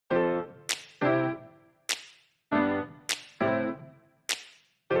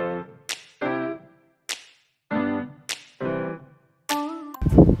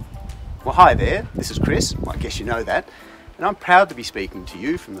Well, hi there, this is Chris, well, I guess you know that, and I'm proud to be speaking to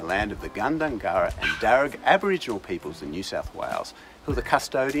you from the land of the Gundungurra and Darug Aboriginal peoples in New South Wales, who are the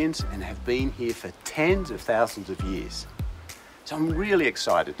custodians and have been here for tens of thousands of years. So I'm really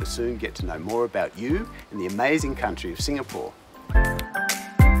excited to soon get to know more about you and the amazing country of Singapore.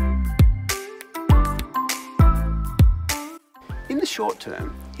 In the short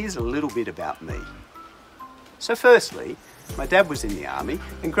term, here's a little bit about me. So firstly, my dad was in the army,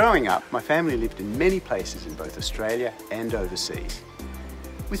 and growing up, my family lived in many places in both Australia and overseas.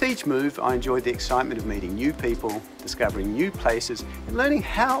 With each move, I enjoyed the excitement of meeting new people, discovering new places, and learning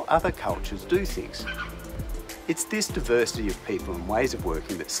how other cultures do things. It's this diversity of people and ways of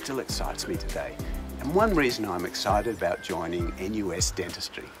working that still excites me today, and one reason I'm excited about joining NUS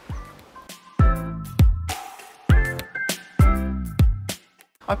Dentistry.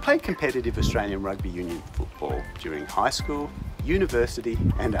 I played competitive Australian rugby union football during high school, university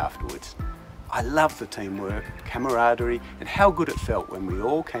and afterwards. I loved the teamwork, camaraderie and how good it felt when we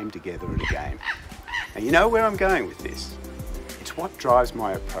all came together at a game. And you know where I'm going with this? It's what drives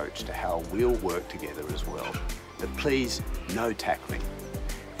my approach to how we'll work together as well. But please, no tackling.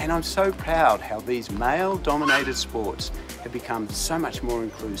 And I'm so proud how these male-dominated sports have become so much more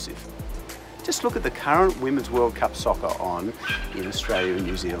inclusive. Just look at the current Women's World Cup soccer on in Australia and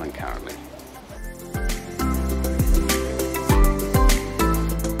New Zealand currently.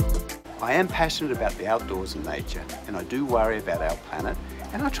 I am passionate about the outdoors and nature, and I do worry about our planet,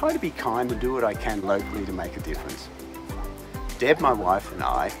 and I try to be kind and do what I can locally to make a difference. Deb, my wife, and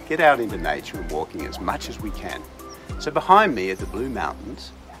I get out into nature and walking as much as we can. So behind me are the Blue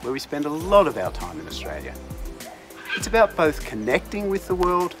Mountains, where we spend a lot of our time in Australia. It's about both connecting with the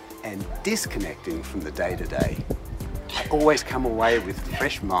world and disconnecting from the day-to-day. I always come away with a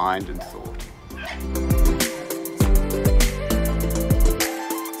fresh mind and thought.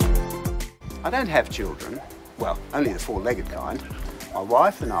 I don't have children, well, only the four-legged kind. My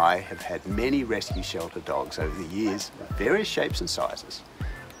wife and I have had many rescue shelter dogs over the years of various shapes and sizes.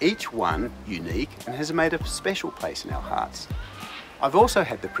 Each one unique and has made a special place in our hearts. I've also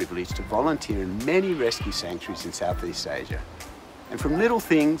had the privilege to volunteer in many rescue sanctuaries in Southeast Asia. And from little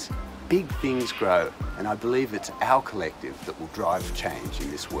things, big things grow, and I believe it's our collective that will drive change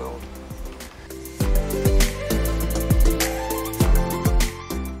in this world.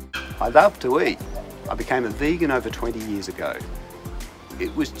 I love to eat. I became a vegan over 20 years ago.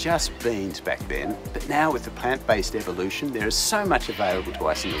 It was just beans back then, but now with the plant-based evolution, there is so much available to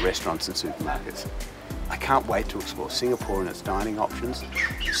us in the restaurants and supermarkets. I can't wait to explore Singapore and its dining options,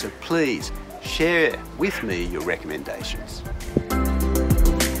 so please share with me your recommendations.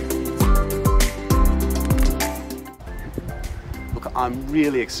 Look, I'm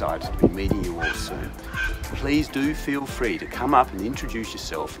really excited to be meeting you all soon. Please do feel free to come up and introduce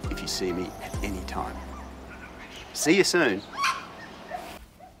yourself if you see me at any time. See you soon.